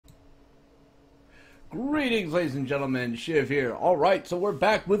Greetings, ladies and gentlemen, Shiv here. Alright, so we're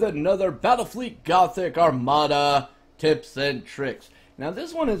back with another Battlefleet Gothic Armada tips and tricks. Now,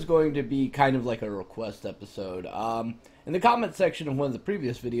 this one is going to be kind of like a request episode. In the comment section of one of the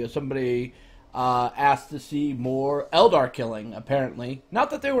previous videos, somebody asked to see more Eldar killing, apparently. Not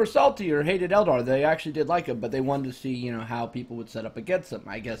that they were salty or hated Eldar, they actually did like him, but they wanted to see, you know, how people would set up against them.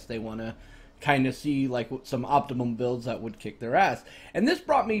 I guess they want to kind of see like some optimum builds that would kick their ass. And this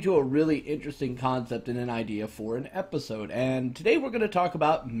brought me to a really interesting concept and an idea for an episode. And today we're going to talk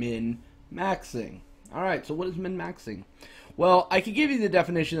about min-maxing. Alright, so what is min-maxing? Well, I could give you the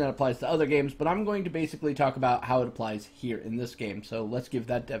definition that applies to other games, but I'm going to basically talk about how it applies here in this game. So let's give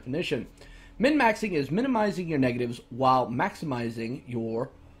that definition. Min-maxing is minimizing your negatives while maximizing your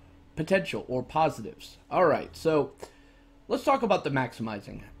potential or positives. Alright, so let's talk about the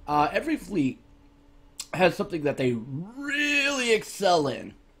maximizing. Every fleet has something that they really excel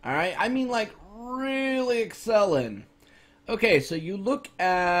in. Alright? I mean, like, really excel in. Okay, so you look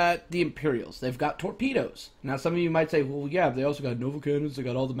at the Imperials. They've got torpedoes. Now, some of you might say, well, yeah, they also got Nova cannons. They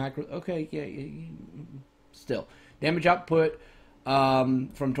got all the macro. Okay, yeah. Still. Damage output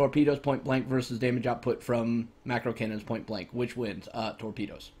from torpedoes point blank versus damage output from macro cannons point blank. Which wins?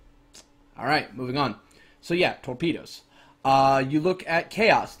 Torpedoes. Alright, moving on. So, yeah, torpedoes. You look at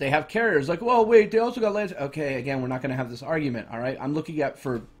Chaos. They have carriers. Like, well, wait, they also got lands. Okay, again, we're not going to have this argument, all right? I'm looking at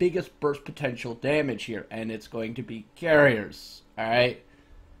for biggest burst potential damage here, and it's going to be carriers, all right?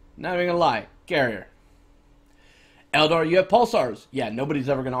 Not even going to lie. Carrier. Eldar, you have pulsars. Yeah, nobody's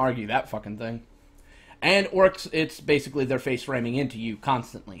ever going to argue that fucking thing. And orcs, it's basically their face ramming into you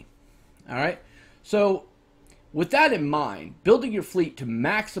constantly, all right? So, with that in mind, building your fleet to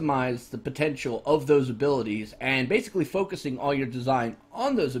maximize the potential of those abilities and basically focusing all your design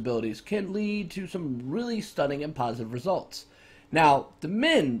on those abilities can lead to some really stunning and positive results. Now, the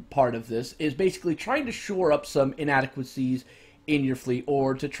min part of this is basically trying to shore up some inadequacies in your fleet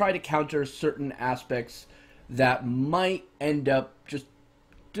or to try to counter certain aspects that might end up just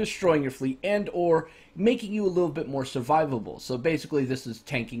destroying your fleet and or making you a little bit more survivable. So basically this is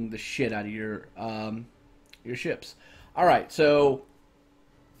tanking the shit out of your ships. Alright, so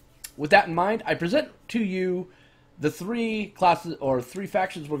with that in mind, I present to you the three classes or three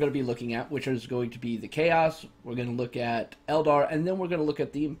factions we're going to be looking at, which is going to be the Chaos, we're going to look at Eldar, and then we're going to look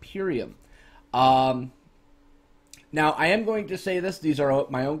at the Imperium. Now, I am going to say this, these are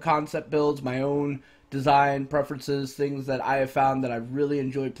my own concept builds, my own design preferences, things that I have found that I've really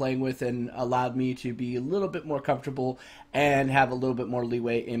enjoyed playing with and allowed me to be a little bit more comfortable and have a little bit more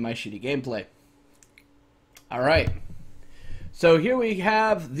leeway in my shitty gameplay. Alright, so here we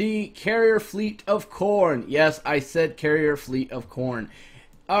have the Carrier Fleet of Khorne. Yes, I said Carrier Fleet of Khorne.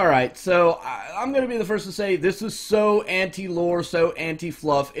 Alright, so I'm going to be the first to say this is so anti-lore, so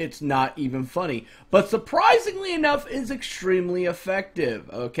anti-fluff, it's not even funny. But surprisingly enough, it's extremely effective,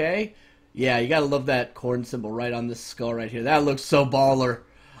 okay? Yeah, you gotta love that Khorne symbol right on this skull right here. That looks so baller.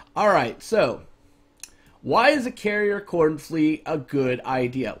 Alright, so why is a Carrier Khorne Fleet a good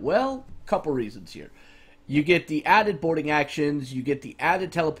idea? Well, a couple reasons here. You get the added boarding actions, you get the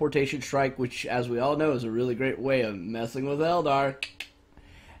added teleportation strike, which, as we all know, is a really great way of messing with Eldar.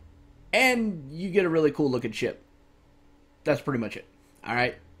 And you get a really cool looking ship. That's pretty much it.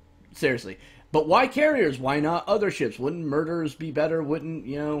 Alright? Seriously. But why carriers? Why not other ships? Wouldn't murderers be better? Wouldn't,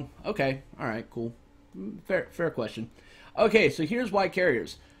 you know? Okay. Alright, cool. Fair question. Okay, so here's why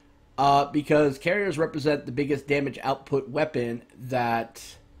carriers. Because carriers represent the biggest damage output weapon that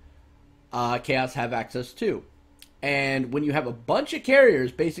Chaos have access to. And when you have a bunch of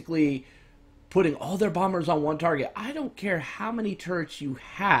carriers basically putting all their bombers on one target, I don't care how many turrets you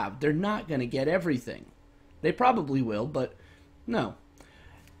have, they're not going to get everything. They probably will, but no.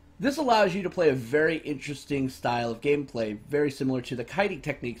 This allows you to play a very interesting style of gameplay, very similar to the kiting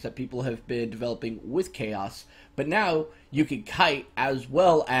techniques that people have been developing with Chaos. But now you can kite as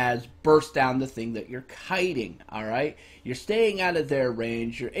well as burst down the thing that you're kiting, alright? You're staying out of their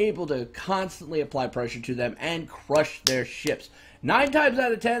range, you're able to constantly apply pressure to them and crush their ships. 9 times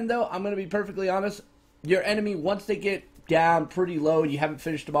out of 10, though, I'm going to be perfectly honest, your enemy, once they get down pretty low and you haven't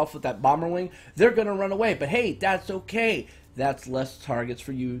finished them off with that bomber wing, they're going to run away. But hey, that's okay. That's less targets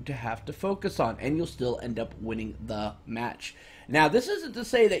for you to have to focus on, and you'll still end up winning the match. Now, this isn't to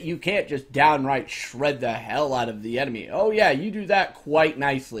say that you can't just downright shred the hell out of the enemy. Oh yeah, you do that quite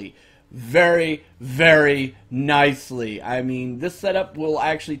nicely. Very, very nicely. I mean, this setup will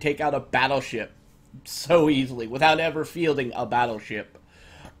actually take out a battleship so easily without ever fielding a battleship.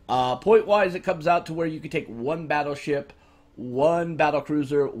 Point-wise, it comes out to where you can take one battleship, one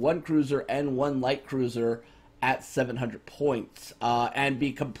battlecruiser, one cruiser, and one light cruiser at 700 points and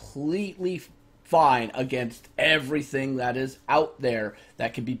be completely fine against everything that is out there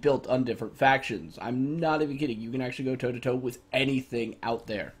that can be built on different factions. I'm not even kidding. You can actually go toe-to-toe with anything out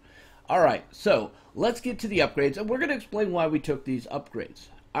there. Alright, so let's get to the upgrades, and we're going to explain why we took these upgrades.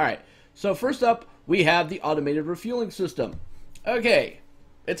 Alright, so first up, we have the automated refueling system. Okay,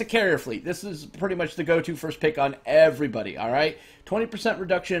 it's a carrier fleet. This is pretty much the go-to first pick on everybody, alright? 20%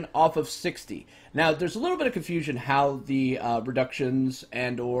 reduction off of 60. Now, there's a little bit of confusion how the reductions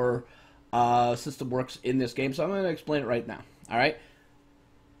and or system works in this game, so I'm going to explain it right now, alright?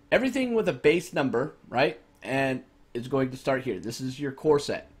 Everything with a base number, right, and it's going to start here. This is your core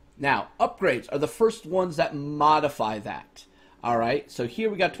set. Now, upgrades are the first ones that modify that. Alright, so here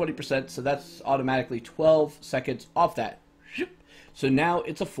we got 20%, so that's automatically 12 seconds off that. So now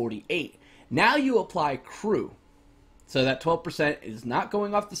it's a 48. Now you apply crew. So that 12% is not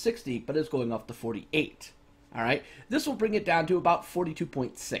going off the 60, but it's going off the 48. Alright, this will bring it down to about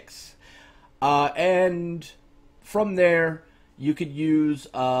 42.6. And from there, you could use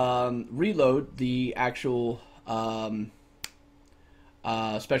reload, the actual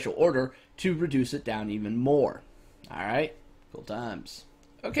special order, to reduce it down even more. Alright, cool times.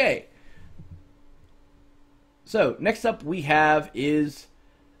 Okay, so next up we have is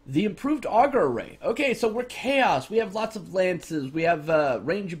the improved auger array. Okay, so we're chaos. We have lots of lances. We have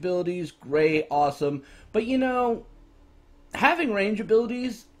range abilities. Great, awesome. But you know, having range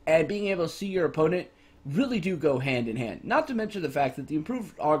abilities and being able to see your opponent really do go hand in hand. Not to mention the fact that the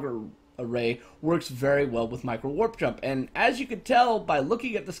improved auger array works very well with micro warp jump, and as you can tell by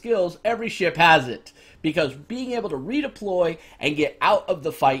looking at the skills, every ship has it, because being able to redeploy and get out of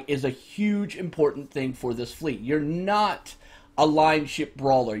the fight is a huge important thing for this fleet. You're not a line ship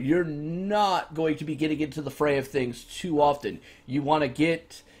brawler. You're not going to be getting into the fray of things too often. You want to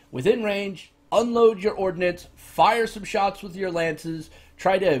get within range, unload your ordnance, fire some shots with your lances,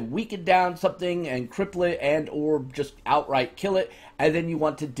 try to weaken down something and cripple it and or just outright kill it, and then you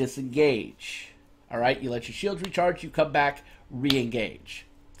want to disengage. Alright, you let your shields recharge, you come back, re-engage.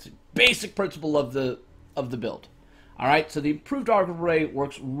 It's a basic principle of the build. Alright, so the improved auger array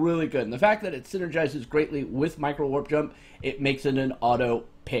works really good. And the fact that it synergizes greatly with micro warp jump, it makes it an auto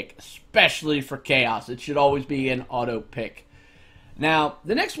pick, especially for chaos. It should always be an auto pick. Now,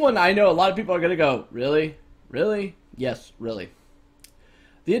 the next one, I know a lot of people are going to go, really? Really? Yes, really.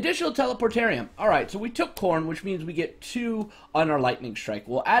 The additional teleportarium. Alright, so we took corn, which means we get 2 on our lightning strike.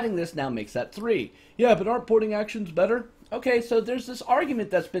 Well, adding this now makes that 3. Yeah, but aren't boarding actions better? Okay, so there's this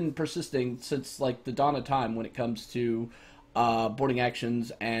argument that's been persisting since like the dawn of time when it comes to boarding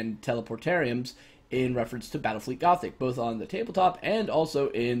actions and teleportariums in reference to Battlefleet Gothic, both on the tabletop and also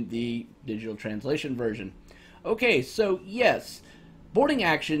in the digital translation version. Okay, so yes, boarding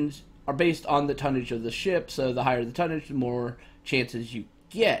actions are based on the tonnage of the ship, so the higher the tonnage, the more chances you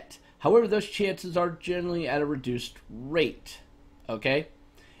get. However, those chances are generally at a reduced rate. Okay?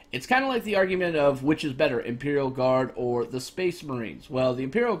 It's kind of like the argument of which is better, Imperial Guard or the Space Marines. Well, the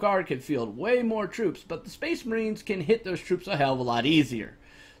Imperial Guard can field way more troops, but the Space Marines can hit those troops a hell of a lot easier.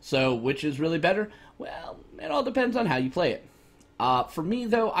 So, which is really better? Well, it all depends on how you play it. For me,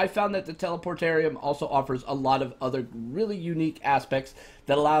 though, I found that the Teleportarium also offers a lot of other really unique aspects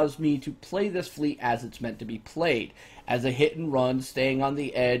that allows me to play this fleet as it's meant to be played, as a hit and run, staying on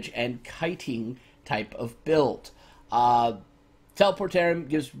the edge, and kiting type of build. Teleportarium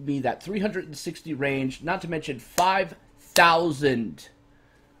gives me that 360 range, not to mention 5,000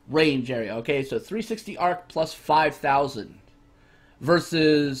 range area. Okay, so 360 arc plus 5,000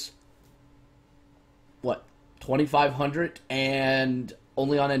 versus what, 2,500 and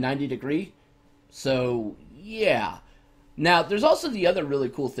only on a 90 degree. So yeah. Now there's also the other really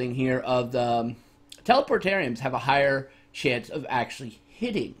cool thing here of the teleportariums have a higher chance of actually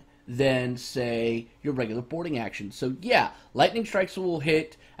hitting than, say, your regular boarding action. So yeah, lightning strikes will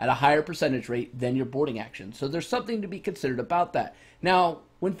hit at a higher percentage rate than your boarding action. So there's something to be considered about that. Now,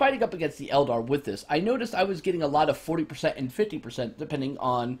 when fighting up against the Eldar with this, I noticed I was getting a lot of 40% and 50% depending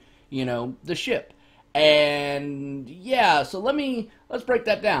on, you know, the ship. And yeah, so let's break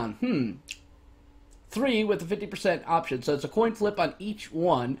that down. 3 with the 50% option. So it's a coin flip on each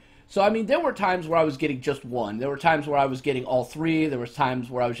one. So, I mean, there were times where I was getting just 1. There were times where I was getting all 3. There was times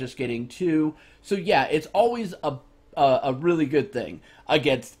where I was just getting 2. So, yeah, it's always a really good thing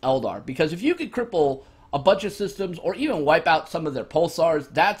against Eldar. Because if you could cripple a bunch of systems or even wipe out some of their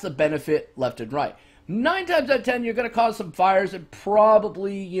pulsars, that's a benefit left and right. 9 times out of 10, you're going to cause some fires and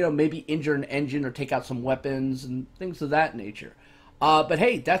probably, you know, maybe injure an engine or take out some weapons and things of that nature. But,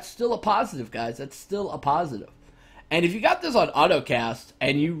 hey, that's still a positive, guys. That's still a positive. And if you got this on autocast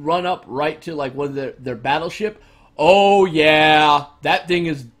and you run up right to like one of their battleship, oh yeah, that thing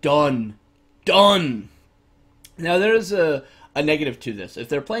is done. Done! Now, there's a negative to this. If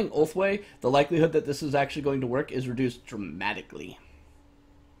they're playing Ulthway, the likelihood that this is actually going to work is reduced dramatically.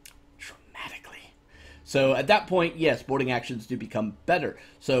 Dramatically. So, at that point, yes, boarding actions do become better.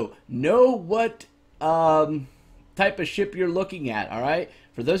 So, know what type of ship you're looking at, alright?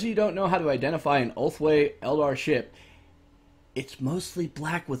 For those of you who don't know how to identify an Ulthway Eldar ship, it's mostly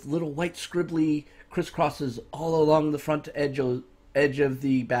black with little white scribbly crisscrosses all along the front edge of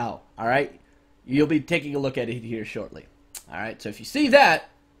the bow, alright? You'll be taking a look at it here shortly. Alright, so if you see that,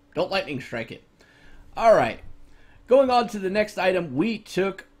 don't lightning strike it. Alright, going on to the next item we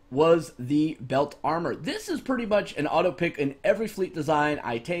took was the belt armor. This is pretty much an auto pick in every fleet design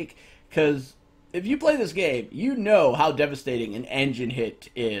I take, because if you play this game, you know how devastating an engine hit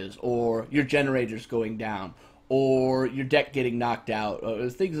is, or your generators going down, or your deck getting knocked out, or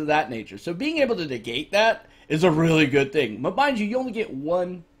things of that nature. So being able to negate that is a really good thing. But mind you only get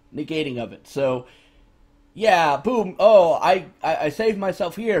one negating of it. So, yeah, boom, oh, I saved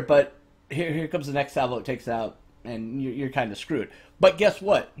myself here, but here comes the next salvo it takes out, and you're kind of screwed. But guess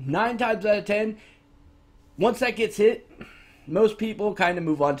what? 9 times out of 10, once that gets hit, most people kind of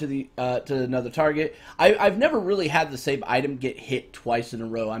move on to the to another target. I've never really had the same item get hit twice in a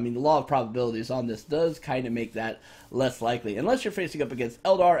row. I mean, the law of probabilities on this does kind of make that less likely, unless you're facing up against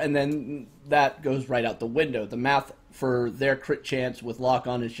Eldar, and then that goes right out the window. The math for their crit chance with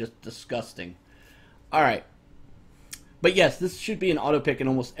lock-on is just disgusting. Alright. But yes, this should be an auto pick in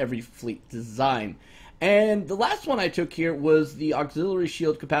almost every fleet design. And the last one I took here was the auxiliary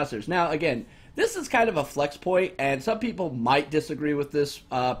shield capacitors. Now, again, this is kind of a flex point, and some people might disagree with this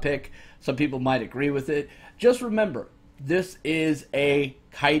pick. Some people might agree with it. Just remember, this is a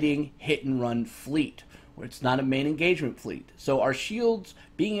kiting hit-and-run fleet, where it's not a main engagement fleet. So our shields,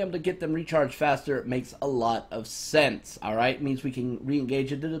 being able to get them recharged faster makes a lot of sense, alright? Means we can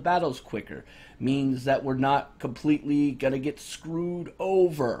re-engage into the battles quicker. Means that we're not completely going to get screwed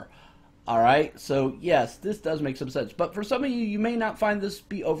over. Alright, so yes, this does make some sense. But for some of you, you may not find this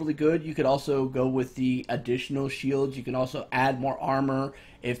be overly good. You could also go with the additional shields. You can also add more armor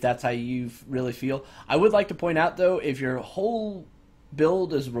if that's how you really feel. I would like to point out, though, if your whole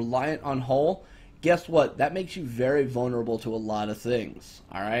build is reliant on hull, guess what? That makes you very vulnerable to a lot of things.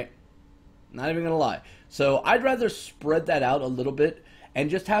 Alright? Not even going to lie. So I'd rather spread that out a little bit and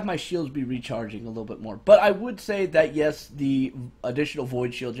just have my shields be recharging a little bit more. But I would say that, yes, the additional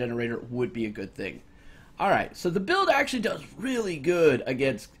Void Shield generator would be a good thing. Alright, so the build actually does really good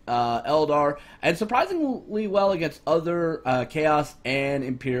against Eldar, and surprisingly well against other Chaos and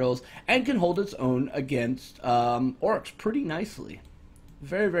Imperials, and can hold its own against Orcs pretty nicely.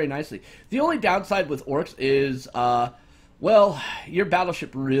 Very, very nicely. The only downside with Orcs is, well, your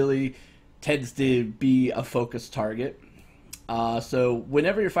battleship really tends to be a focused target. So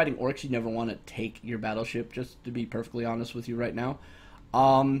whenever you're fighting Orcs, you never want to take your battleship, just to be perfectly honest with you right now.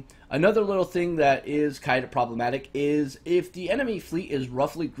 Another little thing that is kind of problematic is if the enemy fleet is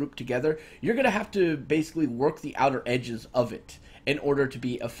roughly grouped together, you're going to have to basically work the outer edges of it in order to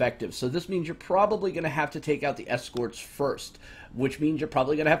be effective. So this means you're probably going to have to take out the escorts first, which means you're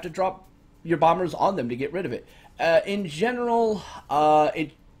probably going to have to drop your bombers on them to get rid of it. In general,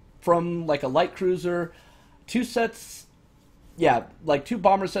 from like a light cruiser, 2 sets... Yeah, like 2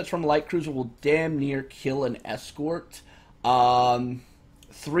 bomber sets from a light cruiser will damn near kill an escort.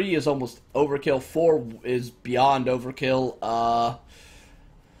 3 is almost overkill. 4 is beyond overkill.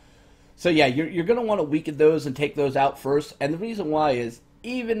 So yeah, you're going to want to weaken those and take those out first. And the reason why is,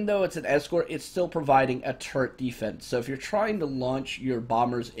 even though it's an escort, it's still providing a turret defense. So if you're trying to launch your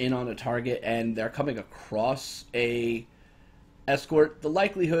bombers in on a target and they're coming across a escort, the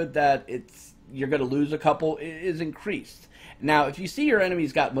likelihood that you're going to lose a couple is increased. Now, if you see your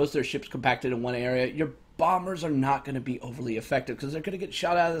enemy's got most of their ships compacted in one area, your bombers are not going to be overly effective because they're going to get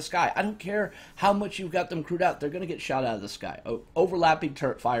shot out of the sky. I don't care how much you've got them crewed out, they're going to get shot out of the sky. Overlapping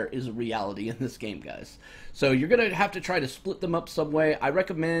turret fire is a reality in this game, guys. So you're going to have to try to split them up some way. I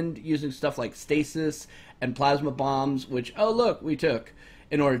recommend using stuff like stasis and plasma bombs, which, oh look, we took,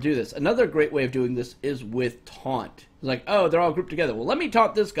 in order to do this. Another great way of doing this is with taunt. It's like, oh, they're all grouped together. Well, let me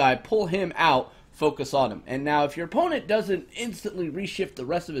taunt this guy, pull him out, focus on him. And now if your opponent doesn't instantly reshift the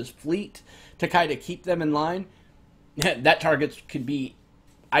rest of his fleet to kind of keep them in line, that target can be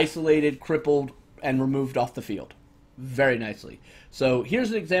isolated, crippled, and removed off the field very nicely. So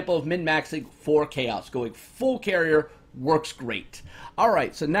here's an example of min-maxing for Chaos. Going full carrier works great.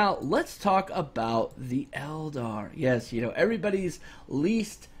 Alright, so now let's talk about the Eldar. Yes, you know, everybody's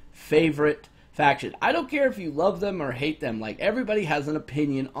least favorite faction. I don't care if you love them or hate them. Like, everybody has an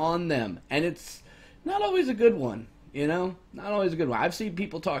opinion on them, and it's not always a good one. you know? Not always a good one. I've seen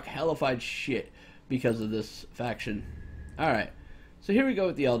people talk hellified shit because of this faction. Alright, so here we go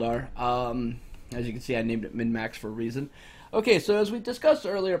with the Eldar. As you can see, I named it min-max for a reason. Okay, so as we discussed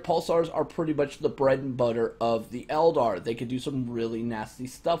earlier, pulsars are pretty much the bread and butter of the Eldar. They can do some really nasty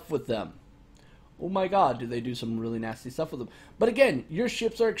stuff with them. Oh my god, do they do some really nasty stuff with them. But again, your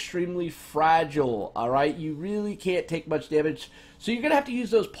ships are extremely fragile, alright? You really can't take much damage. So you're going to have to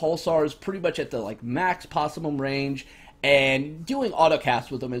use those pulsars pretty much at the like max possible range. And doing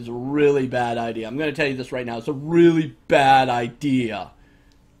autocast with them is a really bad idea. I'm going to tell you this right now. It's a really bad idea.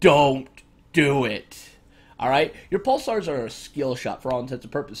 Don't do it. Alright? Your pulsars are a skill shot for all intents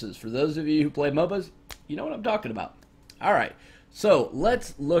and purposes. For those of you who play MOBAs, you know what I'm talking about. Alright. So,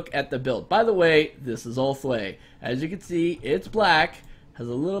 let's look at the build. By the way, this is Ulthway. As you can see, it's black. Has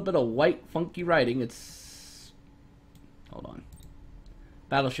a little bit of white, funky writing. It's... Hold on.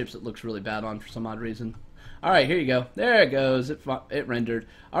 Battleships it looks really bad on for some odd reason. Alright, here you go. There it goes. It rendered.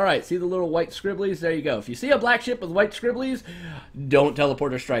 Alright, see the little white scribblies? There you go. If you see a black ship with white scribblies, don't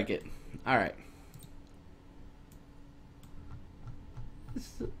teleport or strike it. Alright.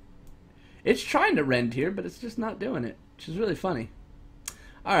 It's trying to rend here, but it's just not doing it. Which is really funny.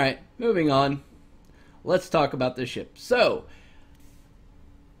 Alright, moving on. Let's talk about this ship. So,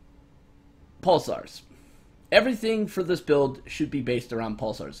 pulsars. Everything for this build should be based around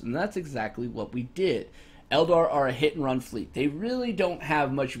pulsars, and that's exactly what we did. Eldar are a hit-and-run fleet. They really don't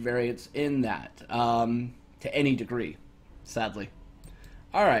have much variance in that, to any degree, sadly.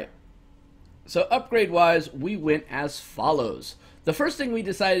 Alright, so upgrade-wise, we went as follows. The first thing we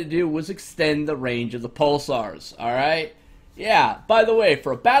decided to do was extend the range of the pulsars, alright? Yeah, by the way,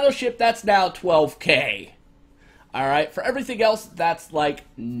 for a battleship, that's now 12K. Alright, for everything else, that's like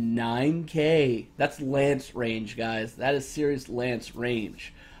 9K. That's lance range, guys. That is serious lance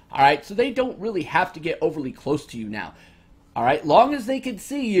range. Alright, so they don't really have to get overly close to you now. Alright, long as they can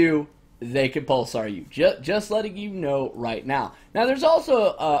see you, they can pulsar you. Just letting you know right now. Now, there's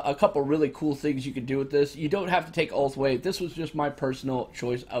also a couple really cool things you can do with this. You don't have to take Ulthway. This was just my personal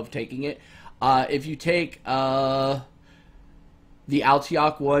choice of taking it. If you take the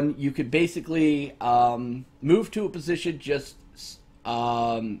Altiok one, you could basically move to a position just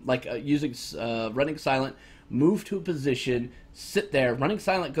using running silent, move to a position, sit there, running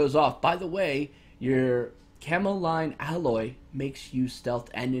silent goes off. By the way, your camo line alloy makes you stealth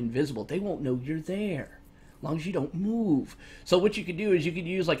and invisible. They won't know you're there as long as you don't move. So what you can do is you can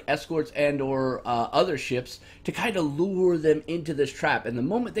use like escorts and or other ships to kind of lure them into this trap. And the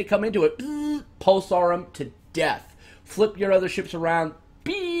moment they come into it, pulsar them to death. Flip your other ships around,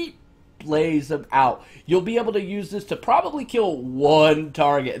 beep, blaze them out. You'll be able to use this to probably kill one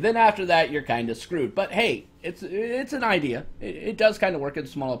target. Then after that, you're kind of screwed. But hey, it's an idea. It does kind of work in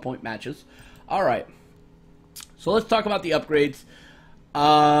smaller point matches. All right. So let's talk about the upgrades.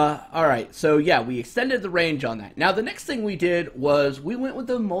 Alright, so yeah, we extended the range on that. Now, the next thing we did was we went with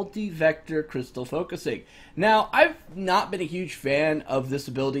the multi-vector crystal focusing. Now, I've not been a huge fan of this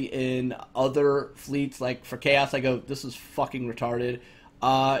ability in other fleets. Like, for Chaos, I go, this is fucking retarded.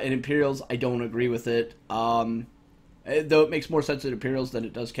 In Imperials, I don't agree with it. Though it makes more sense in Imperials than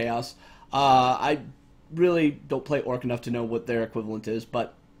it does Chaos. I really don't play Orc enough to know what their equivalent is,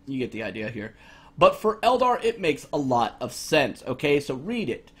 but you get the idea here. But for Eldar, it makes a lot of sense, okay? So read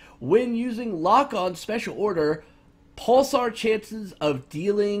it. When using lock-on special order, pulsar chances of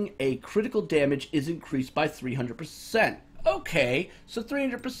dealing a critical damage is increased by 300%. Okay, so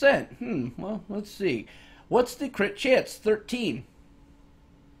 300%. Well, let's see. What's the crit chance? 13.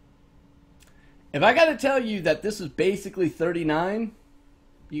 If I gotta tell you that this is basically 39,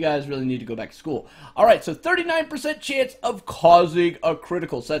 you guys really need to go back to school. Alright, so 39% chance of causing a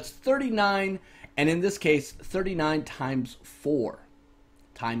critical. So that's 39, and in this case, 39 times 4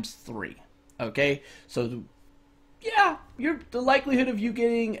 times 3. Okay? So, yeah, the likelihood of you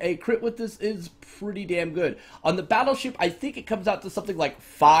getting a crit with this is pretty damn good. On the battleship, I think it comes out to something like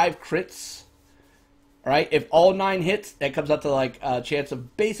 5 crits. Alright? If all 9 hits, that comes out to like a chance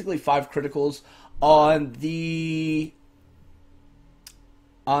of basically 5 criticals. On the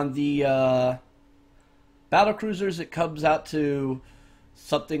battle cruisers, it comes out to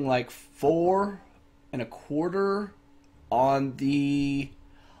something like 4.25. On the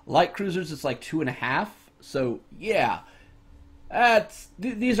light cruisers, it's like 2.5. So yeah,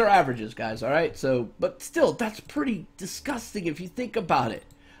 these are averages, guys. All right. So, but still, that's pretty disgusting if you think about it.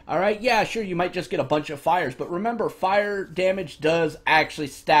 All right. Yeah, sure. You might just get a bunch of fires, but remember, fire damage does actually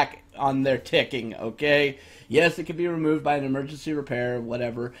stack on their ticking. Okay. Yes, it can be removed by an emergency repair,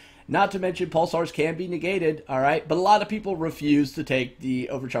 whatever. Not to mention pulsars can be negated, all right? But a lot of people refuse to take the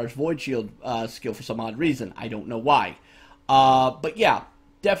overcharged void shield skill for some odd reason. I don't know why. But yeah,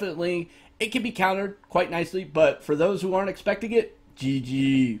 definitely it can be countered quite nicely, but for those who aren't expecting it,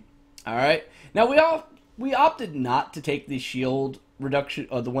 GG. All right. Now we opted not to take the shield reduction,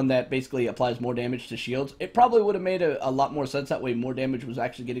 or the one that basically applies more damage to shields. It probably would have made a lot more sense that way. More damage was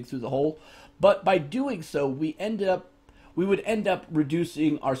actually getting through the hole, but by doing so, we would end up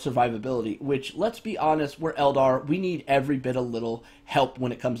reducing our survivability, which, let's be honest, we're Eldar. We need every bit of little help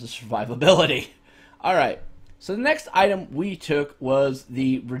when it comes to survivability. All right. So the next item we took was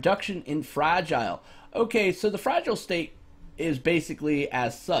the reduction in fragile. Okay, so the fragile state is basically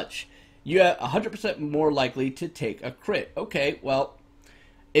as such. You have 100% more likely to take a crit. Okay, well,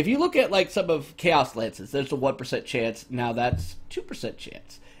 if you look at like some of Chaos Lances, there's a 1% chance. Now that's 2%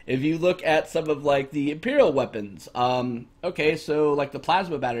 chance. If you look at some of like the Imperial weapons, okay, so like the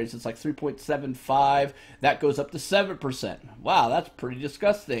plasma batteries, it's like 3.75. That goes up to 7%. Wow, that's pretty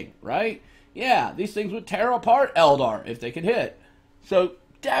disgusting, right? Yeah, these things would tear apart Eldar if they could hit. So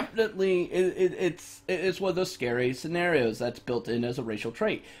definitely, it's one of those scary scenarios that's built in as a racial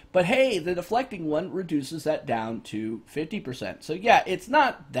trait. But hey, the deflecting one reduces that down to 50%. So yeah, it's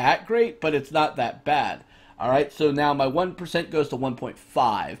not that great, but it's not that bad. All right, so now my 1% goes to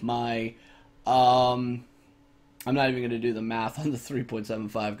 1.5. My, I'm not even going to do the math on the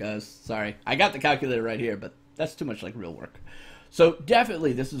 3.75, guys. Sorry. I got the calculator right here, but that's too much like real work. So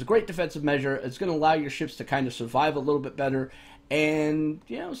definitely, this is a great defensive measure. It's going to allow your ships to kind of survive a little bit better and,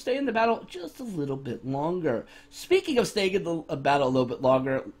 you know, stay in the battle just a little bit longer. Speaking of staying in the battle a little bit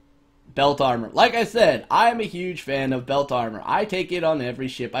longer, belt armor. Like I said, I'm a huge fan of belt armor. I take it on every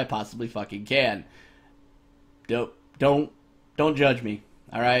ship I possibly fucking can. Don't judge me,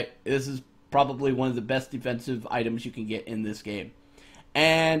 all right? This is probably one of the best defensive items you can get in this game.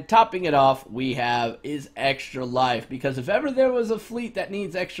 And topping it off, we have is extra life, because if ever there was a fleet that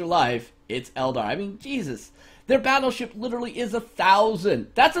needs extra life, it's Eldar. I mean, Jesus, their battleship literally is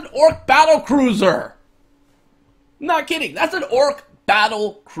 1,000. That's an orc battle cruiser. Not kidding. That's an orc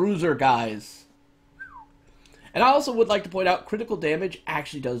battle cruiser, guys. And I also would like to point out, critical damage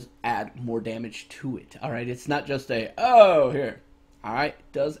actually does add more damage to it. All right, it's not just a, oh, here. All right,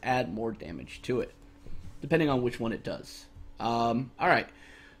 it does add more damage to it, depending on which one it does. All right,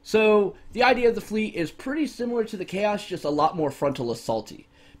 so the idea of the fleet is pretty similar to the Chaos, just a lot more frontal assaulty.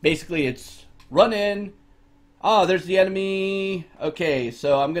 Basically, it's run in. Oh, there's the enemy. Okay,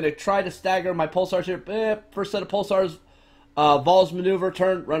 so I'm going to try to stagger my pulsars here. First set of pulsars. Vols maneuver,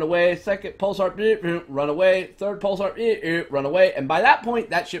 turn, run away. Second pulsar, run away. Third pulsar, run away. And by that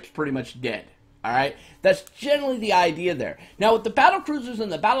point, that ship's pretty much dead. Alright? That's generally the idea there. Now, with the battle cruisers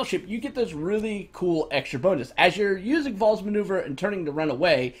and the battleship, you get this really cool extra bonus. As you're using Vols maneuver and turning to run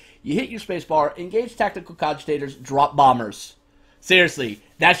away, you hit your spacebar, engage tactical cogitators, drop bombers. Seriously,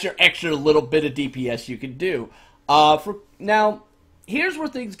 that's your extra little bit of DPS you can do. Now, here's where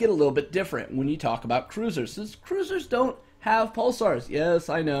things get a little bit different when you talk about cruisers. Since cruisers don't have pulsars. Yes,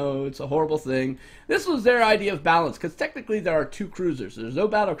 I know, it's a horrible thing. This was their idea of balance, because technically there are two cruisers. There's no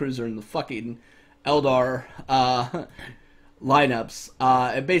battle cruiser in the fucking Eldar lineups.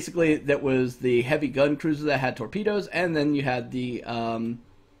 And basically, that was the heavy gun cruiser that had torpedoes, and then you had the,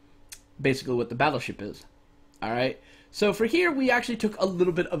 basically what the battleship is. Alright? So for here, we actually took a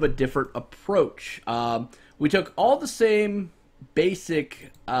little bit of a different approach. We took all the same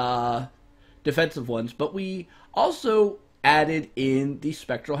basic defensive ones, but we also added in the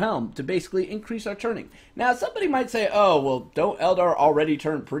Spectral Helm to basically increase our turning. Now, somebody might say, oh, well, don't Eldar already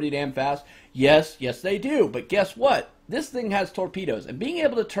turn pretty damn fast? Yes, they do, but guess what? This thing has torpedoes, and being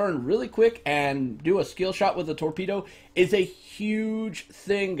able to turn really quick and do a skill shot with a torpedo is a huge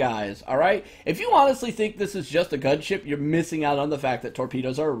thing, guys, alright? If you honestly think this is just a gunship, you're missing out on the fact that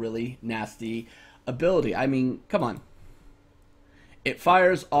torpedoes are a really nasty ability. I mean, come on. It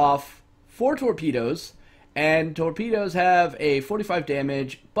fires off 4 torpedoes, and torpedoes have a 45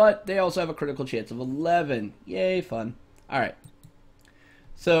 damage, but they also have a critical chance of 11. Yay, fun. Alright.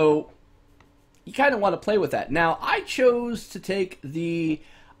 So, you kind of want to play with that. Now, I chose to take the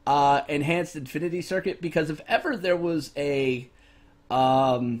Enhanced Infinity Circuit because if ever there was a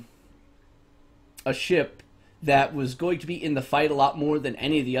ship that was going to be in the fight a lot more than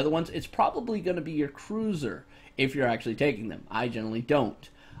any of the other ones, it's probably going to be your cruiser if you're actually taking them. I generally don't.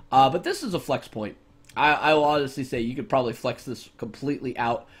 But this is a flex point. I will honestly say you could probably flex this completely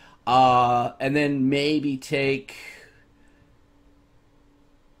out. And then maybe take,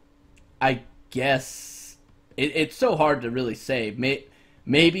 I guess, it's so hard to really say.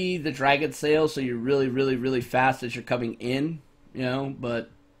 Maybe the Dragon Sail, so you're really, really, really fast as you're coming in, you know, but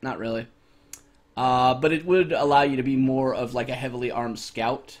not really. But it would allow you to be more of like a heavily armed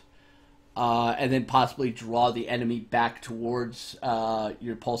scout. And then possibly draw the enemy back towards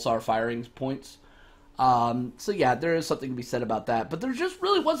your pulsar firing points. So yeah, there is something to be said about that. But there just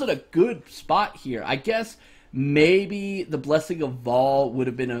really wasn't a good spot here. I guess maybe the Blessing of Vol would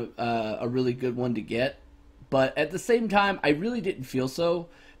have been a really good one to get. But at the same time, I really didn't feel so.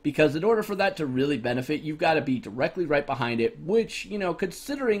 Because in order for that to really benefit, you've got to be directly right behind it. Which, you know,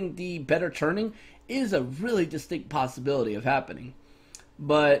 considering the better turning, is a really distinct possibility of happening.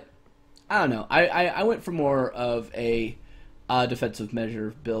 But I don't know. I went for more of a defensive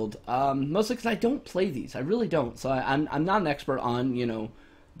measure build, mostly because I don't play these. I really don't. So I'm not an expert on, you know,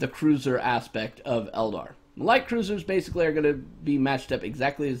 the cruiser aspect of Eldar. Light cruisers basically are going to be matched up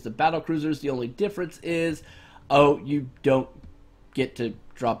exactly as the battle cruisers. The only difference is, oh, you don't get to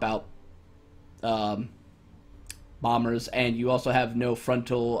drop out bombers, and you also have no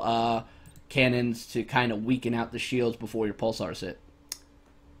frontal cannons to kind of weaken out the shields before your pulsars hit.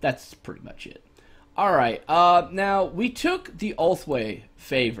 That's pretty much it. Alright, now we took the Ulthway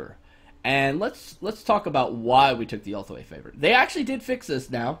favor. And let's talk about why we took the Ulthway favor. They actually did fix this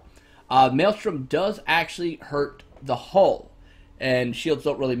now. Maelstrom does actually hurt the hull. And shields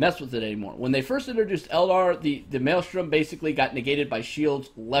don't really mess with it anymore. When they first introduced Eldar, the Maelstrom basically got negated by shields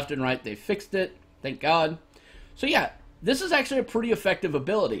left and right. They fixed it. Thank God. So yeah, this is actually a pretty effective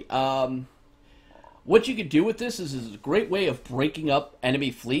ability. What you could do with this is a great way of breaking up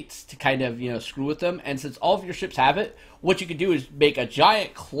enemy fleets to kind of, you know, screw with them. And since all of your ships have it, what you could do is make a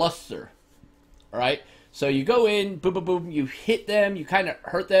giant cluster. Alright? So you go in, boom, boom, boom, you hit them, you kind of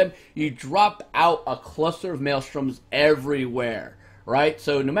hurt them, you drop out a cluster of Maelstroms everywhere. Right?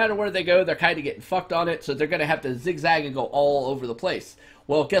 So no matter where they go, they're kind of getting fucked on it, so they're going to have to zigzag and go all over the place.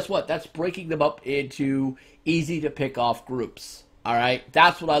 Well, guess what? That's breaking them up into easy to pick off groups. Alright?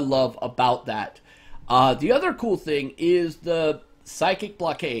 That's what I love about that. The other cool thing is the Psychic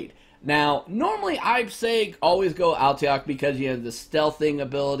Blockade. Now, normally I'd say always go Altiok because, you know, the stealthing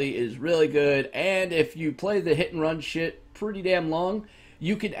ability is really good. And if you play the hit and run shit pretty damn long,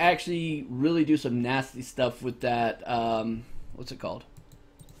 you can actually really do some nasty stuff with that, what's it called?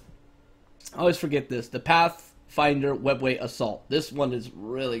 I always forget this. The Pathfinder Webway Assault. This one is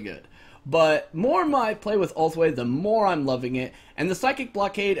really good. But more I play with Ulthway, the more I'm loving it. And the Psychic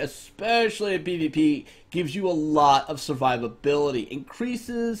Blockade, especially in PvP, gives you a lot of survivability.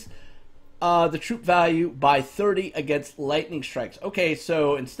 Increases the troop value by 30 against lightning strikes. Okay,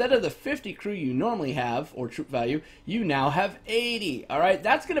 so instead of the 50 crew you normally have, or troop value, you now have 80. Alright,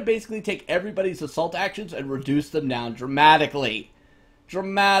 that's going to basically take everybody's assault actions and reduce them down dramatically.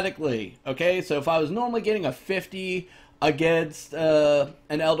 Dramatically. Okay, so if I was normally getting a 50 against an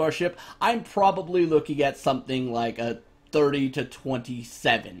Eldar ship, I'm probably looking at something like a 30 to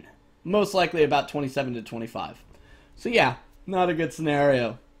 27. Most likely about 27 to 25. So yeah, not a good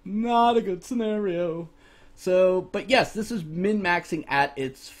scenario. Not a good scenario. So, but yes, this is min-maxing at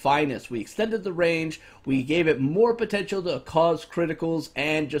its finest. We extended the range, we gave it more potential to cause criticals,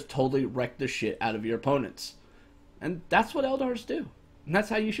 and just totally wreck the shit out of your opponents. And that's what Eldars do. And that's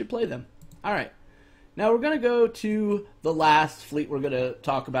how you should play them. Alright. Now we're going to go to the last fleet we're going to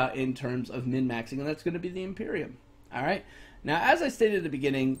talk about in terms of min-maxing, and that's going to be the Imperium. Alright? Now, as I stated at the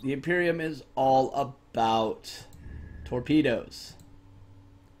beginning, the Imperium is all about torpedoes.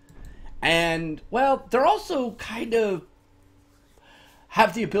 And, well, they're also kind of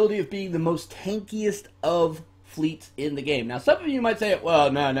have the ability of being the most tankiest of fleets in the game. Now, some of you might say,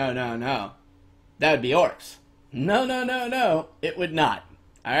 well, no. That would be orcs. No. It would not.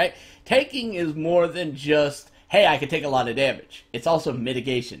 Alright? Tanking is more than just, hey, I can take a lot of damage. It's also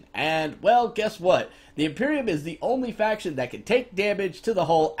mitigation. And, well, guess what? The Imperium is the only faction that can take damage to the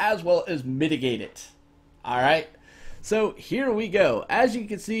hull as well as mitigate it. Alright? So, here we go. As you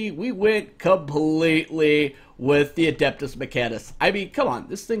can see, we went completely with the Adeptus Mechanicus. I mean, come on.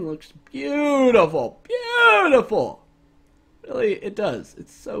 This thing looks beautiful. Beautiful. Really, it does.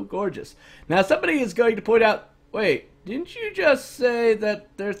 It's so gorgeous. Now, somebody is going to point out, wait, didn't you just say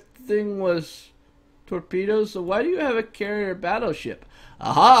that their thing was torpedoes? So why do you have a carrier battleship?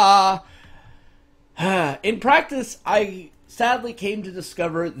 Aha! In practice, I sadly came to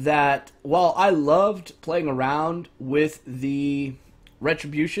discover that while I loved playing around with the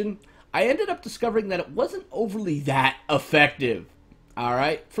Retribution, I ended up discovering that it wasn't overly that effective.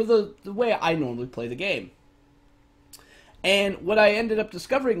 Alright? For the way I normally play the game. And what I ended up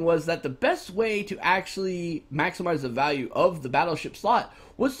discovering was that the best way to actually maximize the value of the battleship slot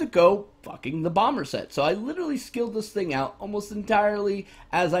was to go fucking the bomber set. So I literally skilled this thing out almost entirely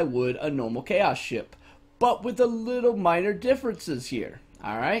as I would a normal Chaos ship. But with a little minor differences here.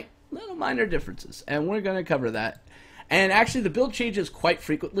 Alright? Little minor differences. And we're going to cover that. And actually, the build changes quite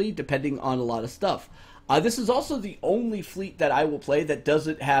frequently depending on a lot of stuff. This is also the only fleet that I will play that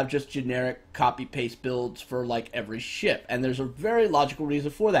doesn't have just generic copy-paste builds for like every ship. And there's a very logical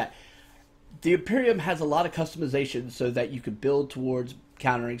reason for that. The Imperium has a lot of customization so that you can build towards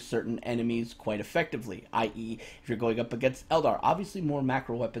countering certain enemies quite effectively. I.e., if you're going up against Eldar, obviously more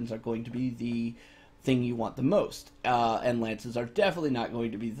macro weapons are going to be the thing you want the most. And lances are definitely not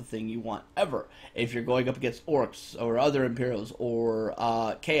going to be the thing you want ever. If you're going up against orcs or other Imperials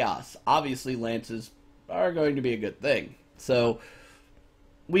or chaos, obviously lances are going to be a good thing. So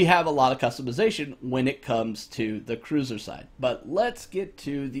we have a lot of customization when it comes to the cruiser side. But let's get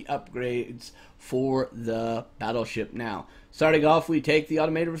to the upgrades for the battleship now. Starting off, we take the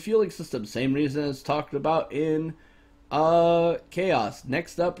automated refueling system. Same reason as talked about in Chaos.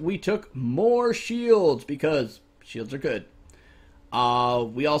 Next up, we took more shields because shields are good.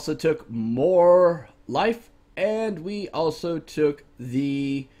 We also took more life, and we also took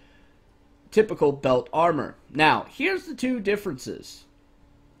the typical belt armor. Now, here's the two differences.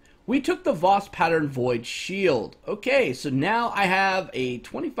 We took the Voss pattern void shield. Okay, so now I have a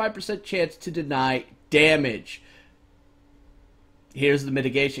 25% chance to deny damage. Here's the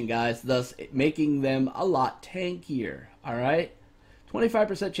mitigation, guys, thus making them a lot tankier. Alright?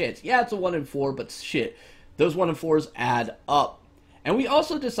 25% chance. Yeah, it's a 1 in 4, but shit. Those 1 in 4s add up. And we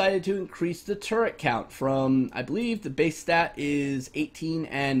also decided to increase the turret count from, I believe the base stat is 18,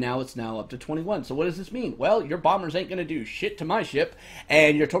 and now it's up to 21. So what does this mean? Well, your bombers ain't going to do shit to my ship,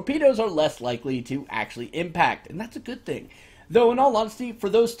 and your torpedoes are less likely to actually impact. And that's a good thing. Though, in all honesty, for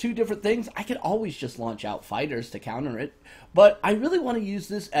those two different things, I could always just launch out fighters to counter it. But I really want to use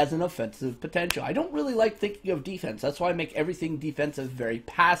this as an offensive potential. I don't really like thinking of defense. That's why I make everything defensive very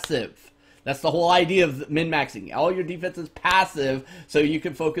passive. That's the whole idea of min-maxing. All your defense is passive, so you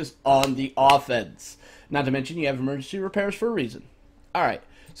can focus on the offense. Not to mention, you have emergency repairs for a reason. Alright,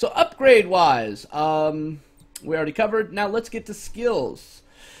 so upgrade-wise, we already covered. Now let's get to skills.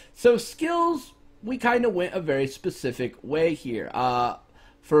 So skills, we kind of went a very specific way here.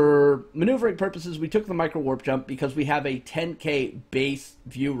 For maneuvering purposes, we took the micro warp jump because we have a 10k base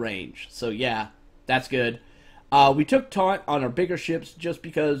view range. So yeah, that's good. We took taunt on our bigger ships just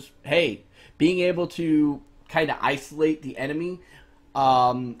because, hey, being able to kind of isolate the enemy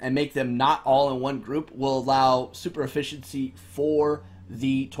and make them not all in one group will allow super efficiency for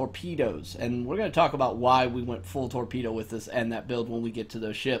the torpedoes. And we're going to talk about why we went full torpedo with this and that build when we get to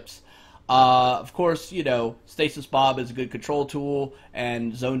those ships. Of course, you know, Stasis Bob is a good control tool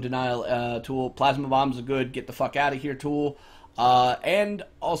and zone denial tool. Plasma Bomb's a good get the fuck out of here tool. And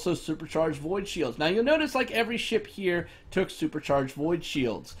also supercharged void shields. Now you'll notice like every ship here took supercharged void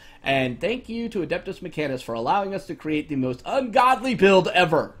shields. And thank you to Adeptus Mechanicus for allowing us to create the most ungodly build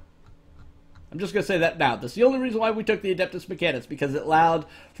ever. I'm just going to say that now. That's the only reason why we took the Adeptus Mechanicus, because it allowed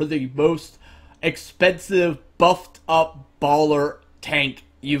for the most expensive, buffed up baller tank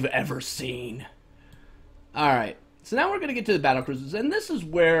you've ever seen. Alright. So now we're going to get to the battle cruisers, and this is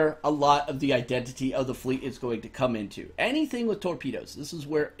where a lot of the identity of the fleet is going to come into. Anything with torpedoes, this is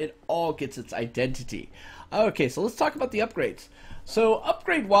where it all gets its identity. Okay, so let's talk about the upgrades. So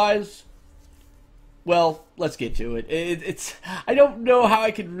upgrade-wise, well, let's get to it. I don't know how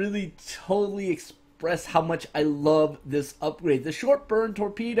I could really totally express how much I love this upgrade. The short burn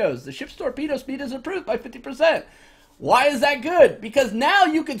torpedoes. The ship's torpedo speed is improved by 50%. Why is that good? Because now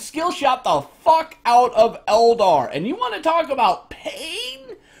you can skill shot the fuck out of Eldar. And you want to talk about pain?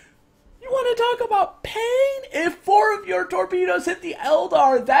 You want to talk about pain? If 4 of your torpedoes hit the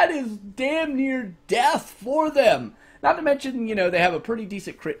Eldar, that is damn near death for them. Not to mention, you know, they have a pretty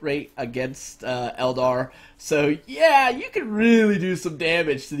decent crit rate against Eldar. So, yeah, you can really do some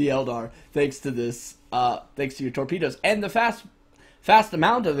damage to the Eldar thanks to this, thanks to your torpedoes. And the fast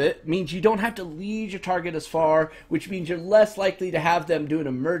amount of it means you don't have to lead your target as far, which means you're less likely to have them do an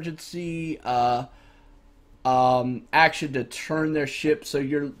emergency action to turn their ship, so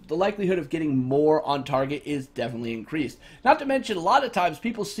the likelihood of getting more on target is definitely increased. Not to mention, a lot of times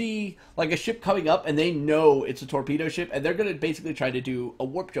people see like a ship coming up and they know it's a torpedo ship and they're going to basically try to do a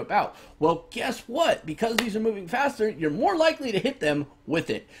warp jump out. Well, guess what? Because these are moving faster, you're more likely to hit them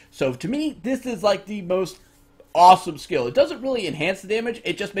with it. So to me, this is like the most awesome skill. It doesn't really enhance the damage,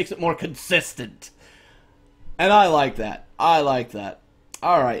 it just makes it more consistent. And I like that. I like that.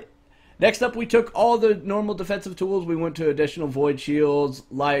 Alright. Next up, we took all the normal defensive tools. We went to additional void shields,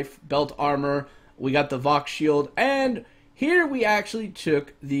 life, belt armor. We got the Vox shield. And here we actually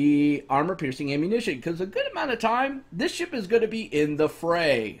took the armor-piercing ammunition. Because a good amount of time, this ship is going to be in the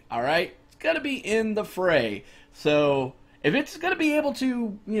fray. Alright? It's going to be in the fray. So if it's going to be able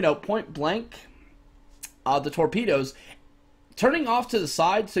to, you know, point blank the torpedoes, turning off to the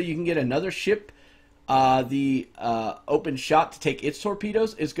side so you can get another ship the open shot to take its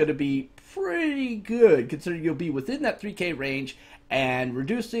torpedoes is going to be pretty good, considering you'll be within that 3K range, and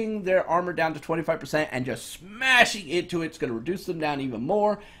reducing their armor down to 25% and just smashing into it's going to reduce them down even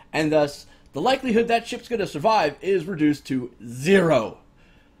more, and thus the likelihood that ship's going to survive is reduced to 0.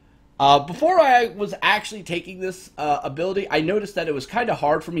 Before I was actually taking this ability, I noticed that it was kind of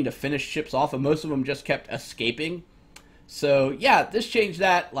hard for me to finish ships off, and most of them just kept escaping. So yeah, this changed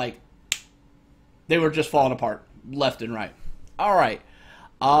that. Like, they were just falling apart left and right. All right.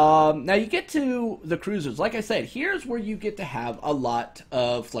 Now you get to the cruisers. Like I said, here's where you get to have a lot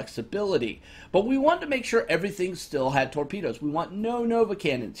of flexibility. But we want to make sure everything still had torpedoes. We want no Nova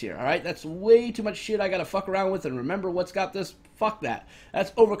cannons here, all right? That's way too much shit I got to fuck around with. And remember what's got this? Fuck that. That's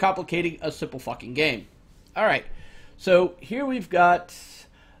overcomplicating a simple fucking game. All right. So here we've got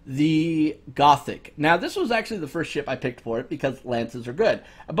the Gothic. Now, this was actually the first ship I picked for it because Lances are good.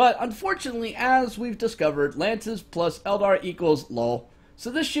 But unfortunately, as we've discovered, Lances plus Eldar equals lol. So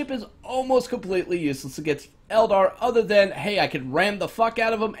this ship is almost completely useless against Eldar, other than, hey, I can ram the fuck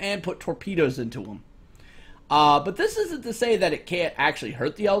out of them and put torpedoes into them. But this isn't to say that it can't actually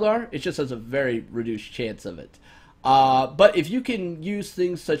hurt the Eldar. It just has a very reduced chance of it. But if you can use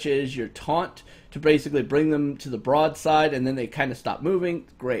things such as your taunt to basically bring them to the broadside and then they kind of stop moving,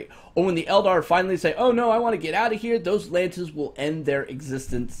 great. Or when the Eldar finally say, oh no, I want to get out of here, those Lances will end their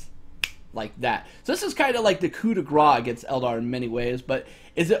existence like that. So this is kind of like the coup de grace against Eldar in many ways, but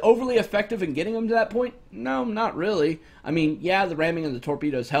is it overly effective in getting them to that point? No, not really. I mean, yeah, the ramming and the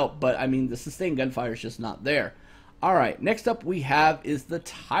torpedoes help, but I mean, the sustained gunfire is just not there. Alright, next up we have is the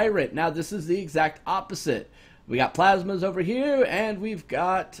Tyrant. Now, this is the exact opposite. We got plasmas over here, and we've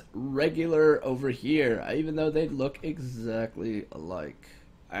got regular over here, even though they look exactly alike.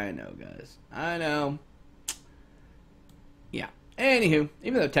 I know, guys. I know. Yeah. Anywho,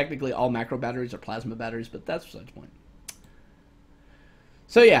 even though technically all macro batteries are plasma batteries, but that's besides the point.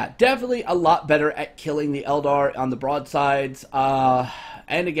 So yeah, definitely a lot better at killing the Eldar on the broadsides.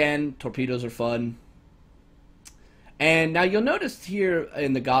 And again, torpedoes are fun. And now you'll notice here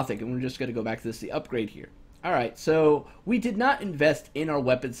in the Gothic, and we're just going to go back to this, the upgrade here. Alright, so we did not invest in our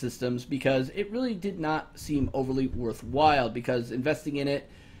weapon systems because it really did not seem overly worthwhile, because investing in it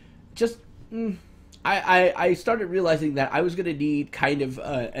just... I started realizing that I was going to need kind of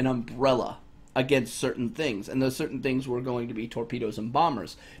an umbrella against certain things, and those certain things were going to be torpedoes and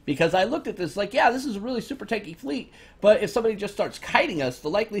bombers, because I looked at this like, yeah, this is a really super tanky fleet, but if somebody just starts kiting us, the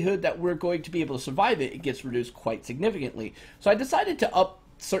likelihood that we're going to be able to survive it gets reduced quite significantly. So I decided to up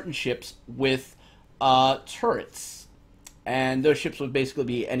certain ships with turrets, and those ships would basically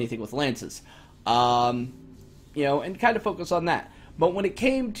be anything with lances, you know, and kind of focus on that. But when it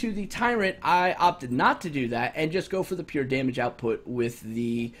came to the Tyrant, I opted not to do that and just go for the pure damage output with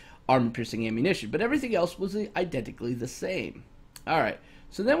the armor-piercing ammunition. But everything else was identically the same. Alright,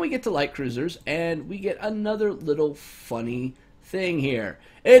 so then we get to light cruisers, and we get another little funny thing here.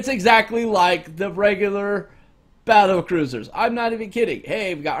 It's exactly like the regular battle cruisers. I'm not even kidding.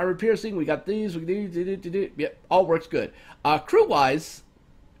 Hey, we got armor-piercing, we got these, we do. Yep, all works good. Crew-wise...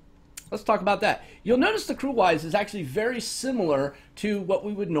 let's talk about that. You'll notice the crew-wise is actually very similar to what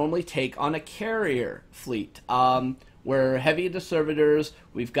we would normally take on a carrier fleet. We're heavy into servitors.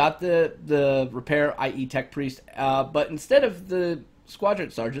 We've got the repair, i.e. tech priest, but instead of the squadron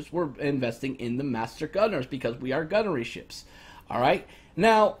sergeants, we're investing in the master gunners because we are gunnery ships. All right.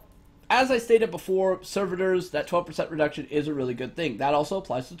 Now, as I stated before, servitors, that 12% reduction is a really good thing. That also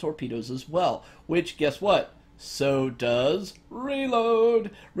applies to torpedoes as well, which, guess what? So does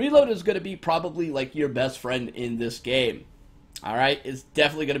reload. Reload is going to be probably like your best friend in this game. Alright, it's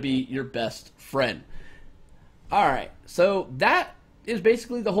definitely going to be your best friend. Alright, so that is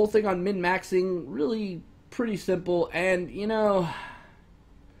basically the whole thing on min-maxing. Really pretty simple, and you know,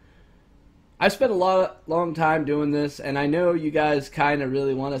 I've spent a long time doing this, and I know you guys kind of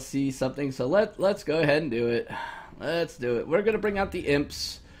really want to see something, so let's go ahead and do it. Let's do it. We're going to bring out the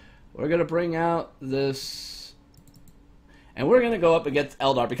imps. We're going to bring out this... and we're going to go up against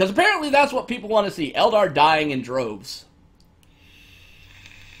Eldar, because apparently that's what people want to see. Eldar dying in droves.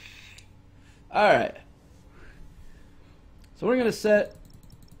 Alright. So we're going to set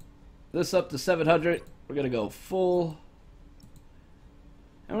this up to 700. We're going to go full.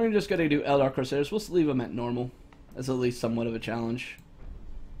 And we're just going to do Eldar Crusaders. We'll leave them at normal. That's at least somewhat of a challenge.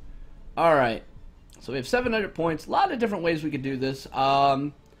 Alright. So we have 700 points. A lot of different ways we could do this.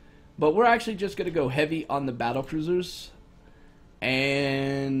 But we're actually just going to go heavy on the battle cruisers.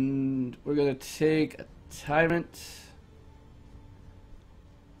 And we're going to take a Tyrant.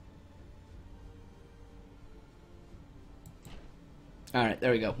 Alright,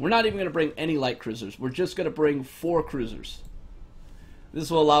 there we go. We're not even going to bring any light cruisers. We're just going to bring 4 cruisers. This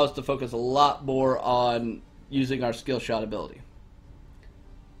will allow us to focus a lot more on using our skill shot ability.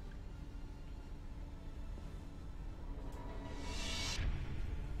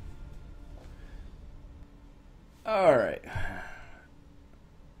 Alright.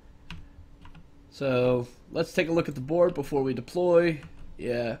 So, let's take a look at the board before we deploy.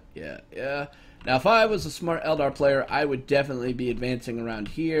 Yeah. Now, if I was a smart Eldar player, I would definitely be advancing around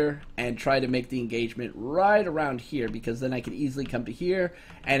here and try to make the engagement right around here, because then I could easily come to here,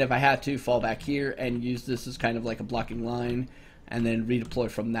 and if I had to, fall back here and use this as kind of like a blocking line, and then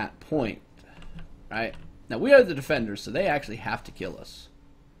redeploy from that point. Right? Now, we are the defenders, so they actually have to kill us.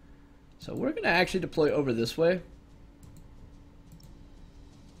 So we're going to actually deploy over this way.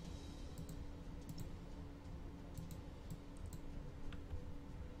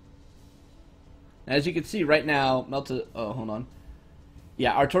 As you can see right now, melted. Oh, hold on.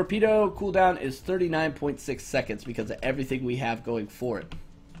 Yeah, our torpedo cooldown is 39.6 seconds because of everything we have going for it.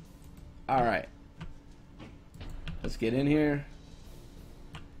 Alright. Let's get in here.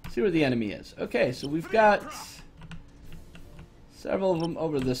 See where the enemy is. Okay, so we've got several of them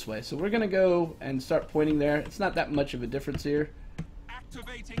over this way. So we're going to go and start pointing there. It's not that much of a difference here.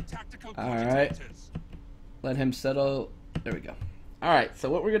 Alright. Let him settle. There we go. Alright, so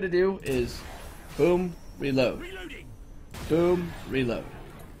what we're going to do is boom, reload. Boom, reload.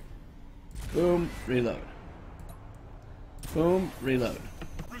 Boom, reload. Boom, reload.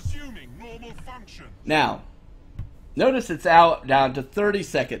 Resuming normal function. Now, notice it's out down to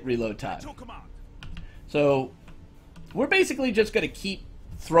 30-second reload time. So, we're basically just going to keep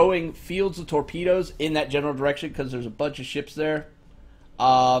throwing fields of torpedoes in that general direction because there's a bunch of ships there.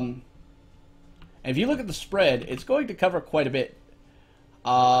 And if you look at the spread, it's going to cover quite a bit.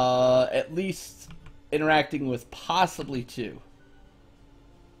 At least interacting with possibly 2.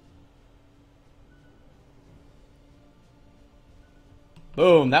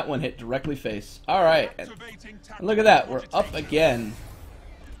 Boom, that one hit directly face. Alright, and look at that, we're up again.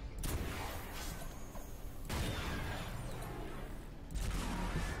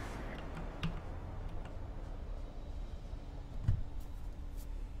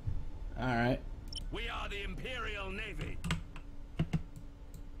 Alright. We are the Imperial Navy.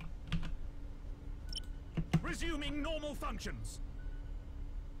 Resuming normal functions.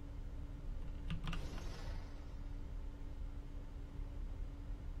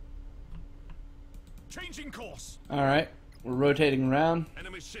 Changing course. Alright, we're rotating around.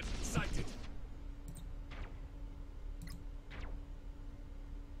 Enemy ship sighted.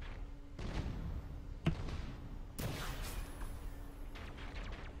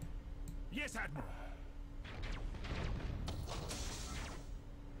 Yes, Admiral.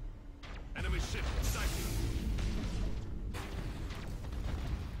 Enemy ship sighted.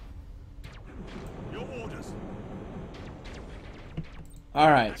 Your orders.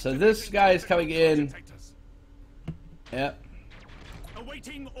 Alright, so this guy is coming in. Yep.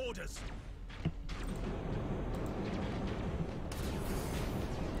 Awaiting orders.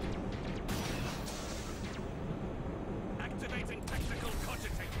 Activating tactical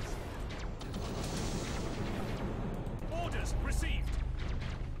cogitators. Orders received.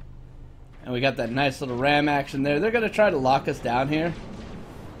 And we got that nice little ram action there. They're going to try to lock us down here.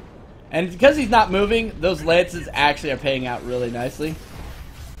 And because he's not moving, those lances actually are paying out really nicely.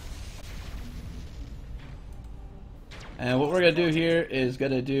 And what we're going to do here is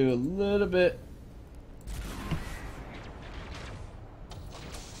going to do a little bit.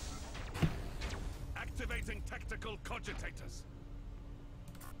 Activating tactical cogitators.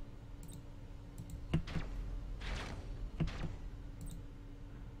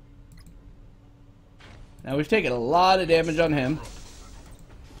 Now we've taken a lot of damage on him.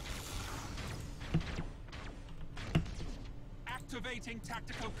 Activating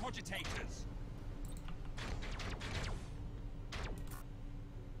tactical cogitators.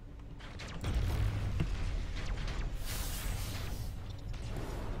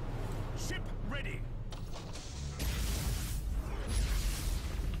 Ship ready.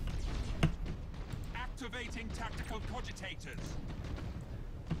 Activating tactical cogitators.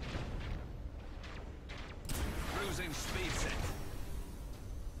 Cruising speed set.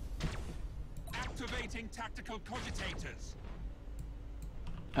 Activating tactical cogitators.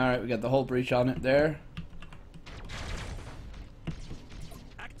 Alright, we got the hull breach on it there.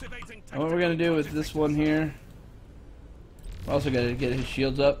 Activating And what we're going to do with this one here, we're also going to get his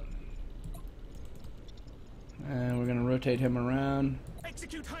shields up. And we're going to rotate him around.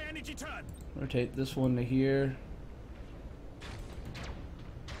 Execute high energy turn. Rotate this one to here.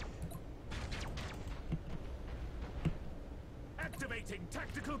 Activating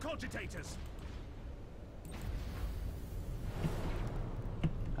tactical cogitators.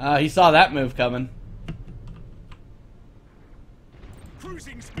 He saw that move coming.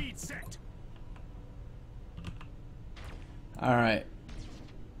 Cruising speed set. Alright.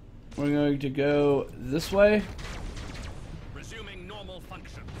 We're going to go this way. Resuming normal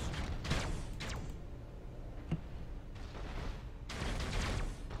functions.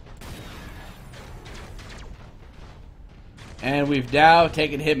 And we've now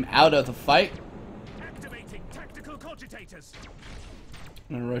taken him out of the fight. Activating tactical cogitators.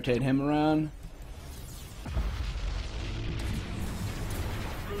 I'm going to rotate him around.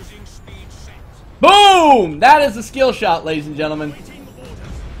 Cruising speed set. Boom! That is a skill shot, ladies and gentlemen. Waiting orders.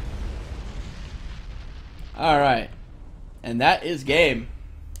 Alright. And that is game.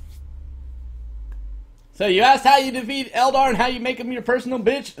 So you asked how you defeat Eldar and how you make him your personal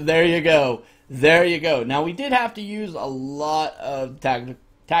bitch? There you go. There you go. Now, we did have to use a lot of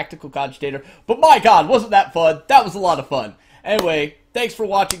tactical cogitator, but my god, wasn't that fun? That was a lot of fun. Anyway, thanks for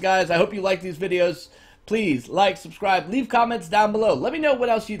watching, guys. I hope you like these videos. Please like, subscribe, leave comments down below. Let me know what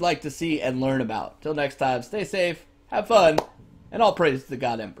else you'd like to see and learn about. Till next time, stay safe, have fun, and all praise to the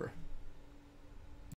God Emperor.